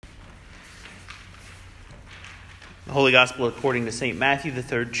The Holy Gospel according to St. Matthew, the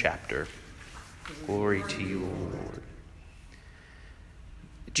 3rd chapter. Glory to you, O Lord.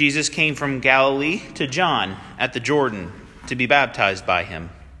 Jesus came from Galilee to John at the Jordan to be baptized by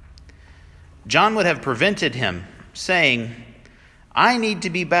him. John would have prevented him, saying, "I need to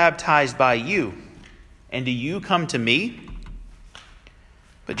be baptized by you, and do you come to me?"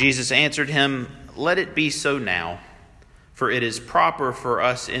 But Jesus answered him, "Let it be so now, for it is proper for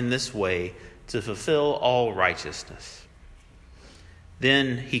us in this way to fulfill all righteousness."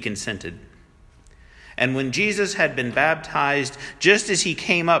 Then he consented. And when Jesus had been baptized, just as he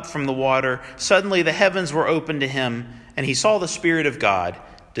came up from the water, suddenly the heavens were opened to him, and he saw the Spirit of God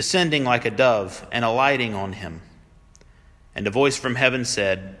descending like a dove and alighting on him. And a voice from heaven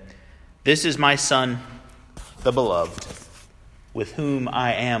said, "This is my Son, the beloved, with whom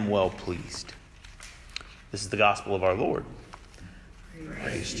I am well pleased." This is the gospel of our Lord.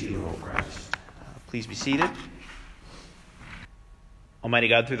 Praise to you, O Christ. Please be seated. Almighty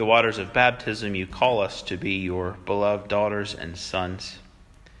God, through the waters of baptism, you call us to be your beloved daughters and sons.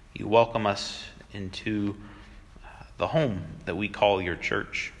 You welcome us into the home that we call your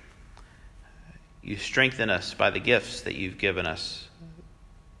church. You strengthen us by the gifts that you've given us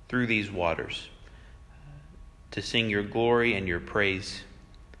through these waters to sing your glory and your praise.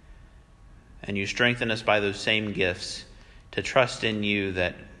 And you strengthen us by those same gifts to trust in you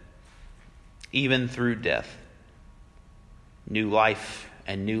that even through death, new life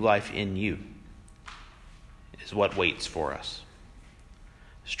and new life in you is what waits for us.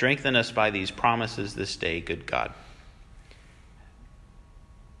 Strengthen us by these promises this day, good God.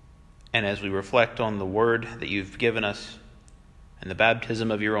 And as we reflect on the word that you've given us and the baptism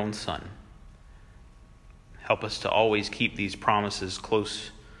of your own Son, help us to always keep these promises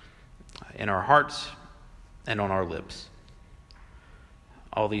close in our hearts and on our lips.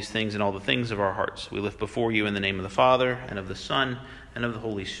 All these things and all the things of our hearts we lift before you in the name of the Father, and of the Son, and of the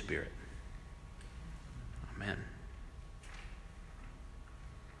Holy Spirit. Amen.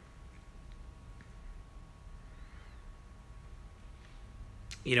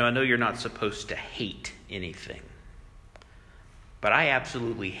 You know, I know you're not supposed to hate anything, but I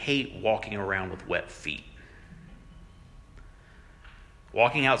absolutely hate walking around with wet feet.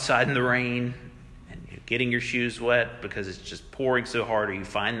 Walking outside in the rain and getting your shoes wet because it's just pouring so hard, or you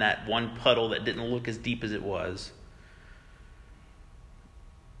find that one puddle that didn't look as deep as it was.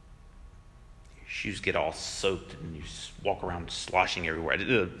 Your shoes get all soaked and you walk around sloshing everywhere.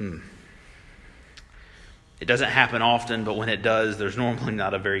 It doesn't happen often, but when it does, there's normally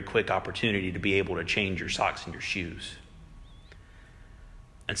not a very quick opportunity to be able to change your socks and your shoes.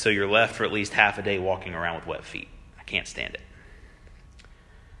 And so you're left for at least half a day walking around with wet feet. I can't stand it.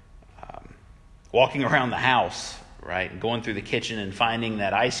 Walking around the house, right, and going through the kitchen and finding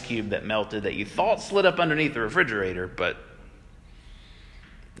that ice cube that melted that you thought slid up underneath the refrigerator, but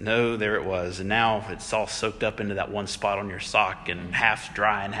no, there it was. And now it's all soaked up into that one spot on your sock and half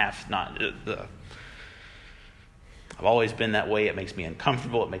dry and half not. I've always been that way. It makes me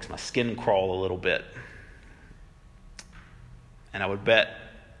uncomfortable. It makes my skin crawl a little bit. And I would bet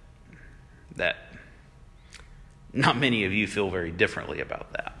that not many of you feel very differently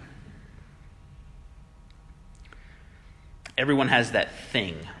about that. Everyone has that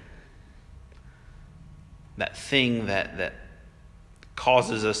thing that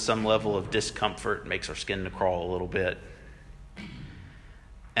causes us some level of discomfort, makes our skin to crawl a little bit.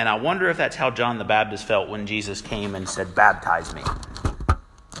 And I wonder if that's how John the Baptist felt when Jesus came and said, "Baptize me."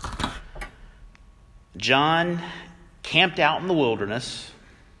 John camped out in the wilderness,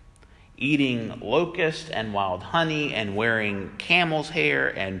 eating locust and wild honey and wearing camel's hair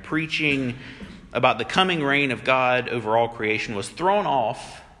and preaching about the coming reign of God over all creation, was thrown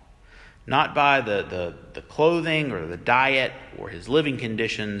off not by the clothing or the diet or his living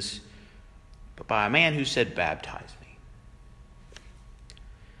conditions, but by a man who said, "Baptize me."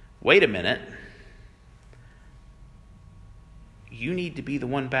 Wait a minute. You need to be the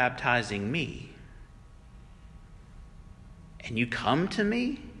one baptizing me. And you come to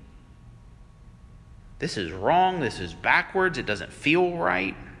me? This is wrong. This is backwards. It doesn't feel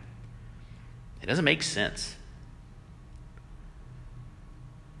right. It doesn't make sense.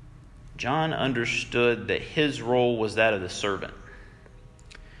 John understood that his role was that of the servant.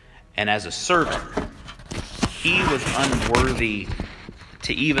 And as a servant, he was unworthy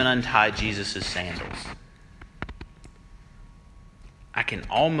to even untie Jesus' sandals. I can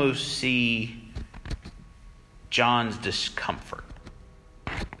almost see John's discomfort,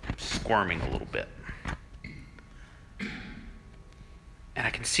 squirming a little bit. And I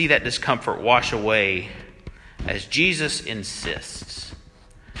can see that discomfort wash away as Jesus insists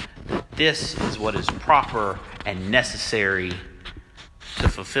This is what is proper and necessary to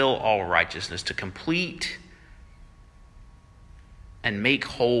fulfill all righteousness, to complete and make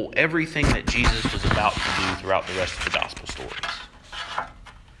whole everything that Jesus was about to do throughout the rest of the gospel stories.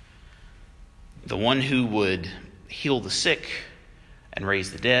 The one who would heal the sick and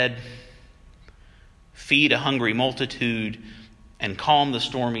raise the dead, feed a hungry multitude, and calm the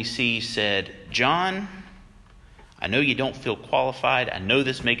stormy sea said, "John, I know you don't feel qualified. I know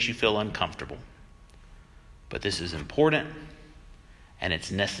this makes you feel uncomfortable. But this is important, and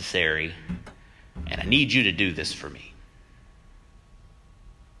it's necessary, and I need you to do this for me."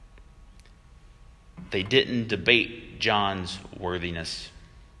 They didn't debate John's worthiness.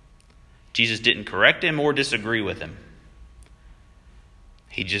 Jesus didn't correct him or disagree with him.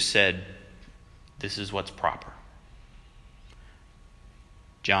 He just said, "This is what's proper.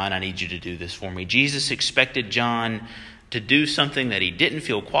 John, I need you to do this for me." Jesus expected John to do something that he didn't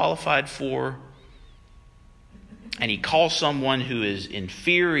feel qualified for, and he calls someone who is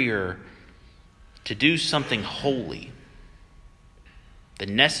inferior to do something holy, the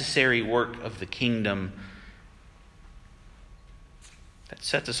necessary work of the kingdom that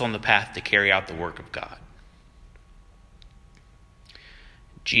sets us on the path to carry out the work of God.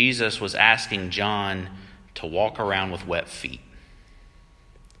 Jesus was asking John to walk around with wet feet,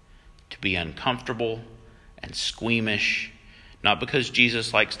 to be uncomfortable and squeamish, not because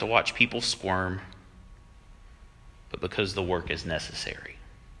Jesus likes to watch people squirm, but because the work is necessary.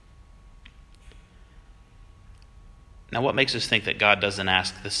 Now, what makes us think that God doesn't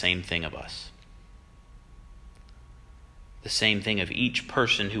ask the same thing of us? The same thing of each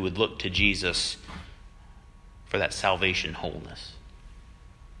person who would look to Jesus for that salvation wholeness.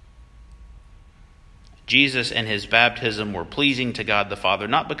 Jesus and his baptism were pleasing to God the Father,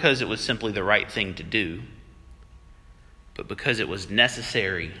 not because it was simply the right thing to do, but because it was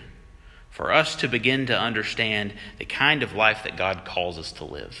necessary for us to begin to understand the kind of life that God calls us to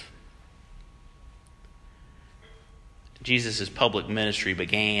live. Jesus' public ministry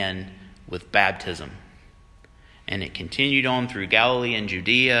began with baptism, and it continued on through Galilee and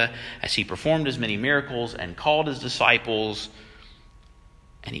Judea as he performed as many miracles and called his disciples.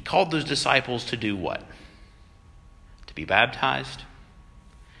 And he called those disciples to do what? To be baptized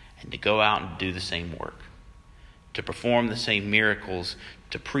and to go out and do the same work, to perform the same miracles,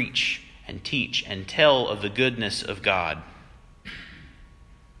 to preach and teach and tell of the goodness of God,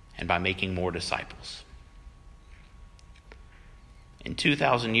 and by making more disciples. In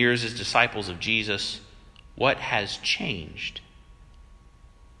 2,000 years as disciples of Jesus, what has changed,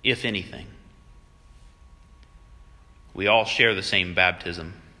 if anything? We all share the same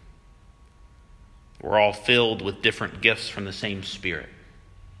baptism. We're all filled with different gifts from the same Spirit.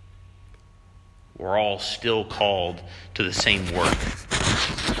 We're all still called to the same work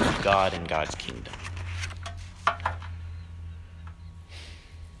of God and God's kingdom. All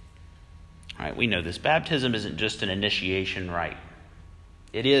right, we know this. Baptism isn't just an initiation rite.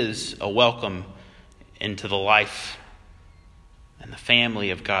 It is a welcome into the life and the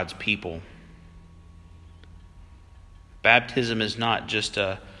family of God's people. Baptism is not just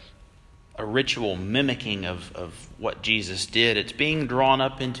a ritual mimicking of what Jesus did. It's being drawn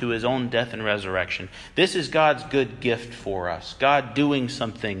up into his own death and resurrection. This is God's good gift for us, God doing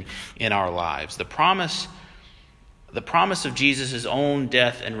something in our lives. The promise of Jesus' own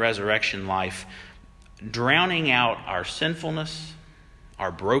death and resurrection life, drowning out our sinfulness,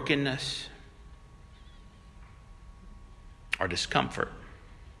 our brokenness, our discomfort,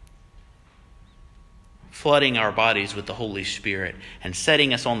 flooding our bodies with the Holy Spirit and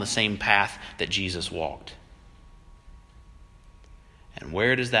setting us on the same path that Jesus walked. And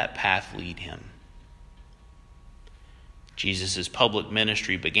where does that path lead him? Jesus' public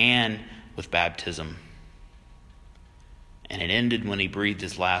ministry began with baptism, and it ended when he breathed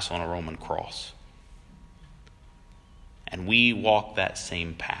his last on a Roman cross. And we walk that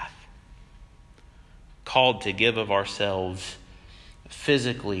same path, called to give of ourselves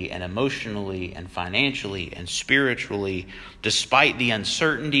physically and emotionally and financially and spiritually, despite the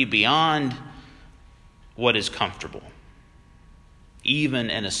uncertainty beyond what is comfortable, even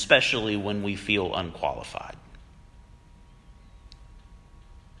and especially when we feel unqualified.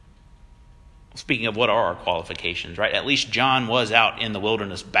 Speaking of what are our qualifications, right? At least John was out in the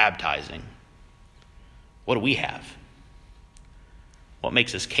wilderness baptizing. What do we have? What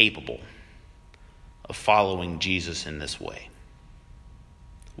makes us capable of following Jesus in this way?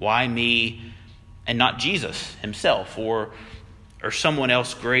 Why me and not Jesus himself or someone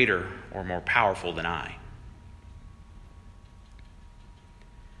else greater or more powerful than I?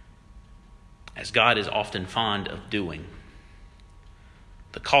 As God is often fond of doing,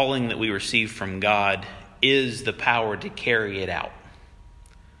 The calling that we receive from God is the power to carry it out.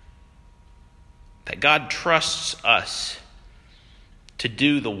 That God trusts us to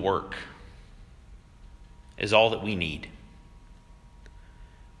do the work is all that we need.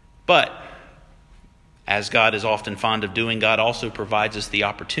 But, as God is often fond of doing, God also provides us the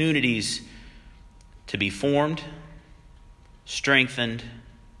opportunities to be formed, strengthened,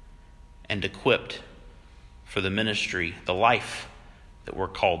 and equipped for the ministry, the life that we're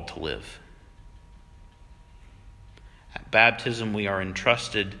called to live. At baptism, we are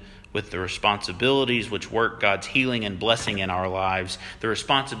entrusted with the responsibilities which work God's healing and blessing in our lives, the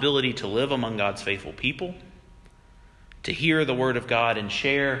responsibility to live among God's faithful people, to hear the word of God and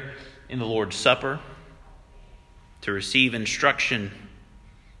share in the Lord's Supper, to receive instruction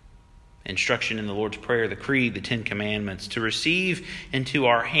in the Lord's Prayer, the Creed, the Ten Commandments, to receive into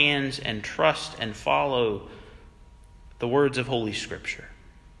our hands and trust and follow the words of Holy Scripture,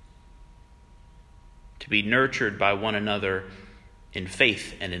 to be nurtured by one another in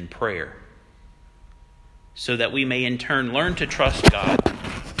faith and in prayer, so that we may in turn learn to trust God,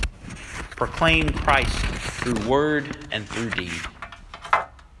 proclaim Christ through word and through deed,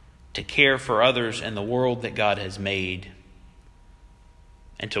 to care for others and the world that God has made,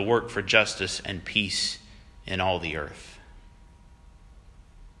 and to work for justice and peace in all the earth.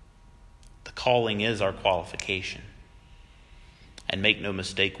 The calling is our qualification. And make no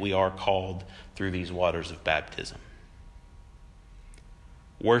mistake, we are called through these waters of baptism.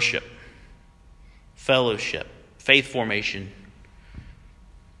 Worship, fellowship, faith formation,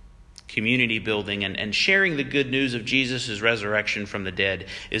 community building, and sharing the good news of Jesus' resurrection from the dead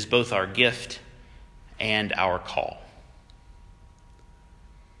is both our gift and our call.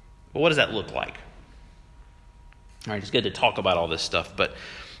 But what does that look like? All right, it's good to talk about all this stuff, but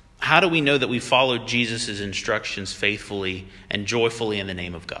how do we know that we followed Jesus' instructions faithfully and joyfully in the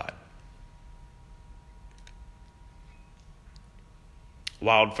name of God?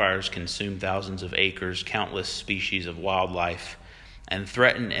 Wildfires consume thousands of acres, countless species of wildlife, and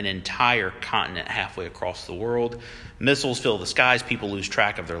threaten an entire continent halfway across the world. Missiles fill the skies, people lose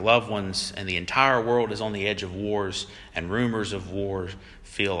track of their loved ones, and the entire world is on the edge of wars, and rumors of war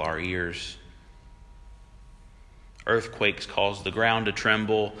fill our ears. Earthquakes cause the ground to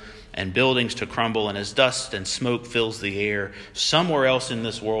tremble and buildings to crumble, and as dust and smoke fills the air, somewhere else in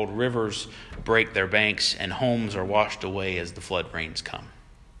this world, rivers break their banks and homes are washed away as the flood rains come.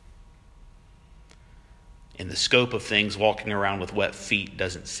 In the scope of things, walking around with wet feet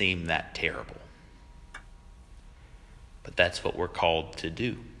doesn't seem that terrible. But that's what we're called to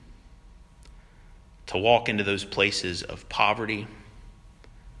do. To walk into those places of poverty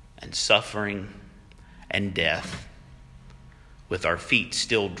and suffering and death with our feet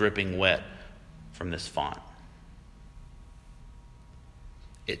still dripping wet from this font.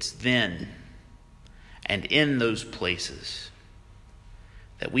 It's then and in those places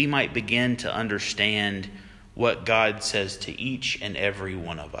that we might begin to understand what God says to each and every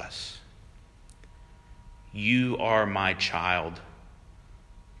one of us. You are my child,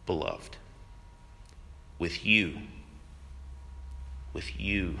 beloved. With you,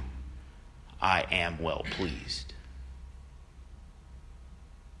 I am well pleased.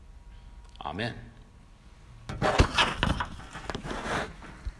 Amen.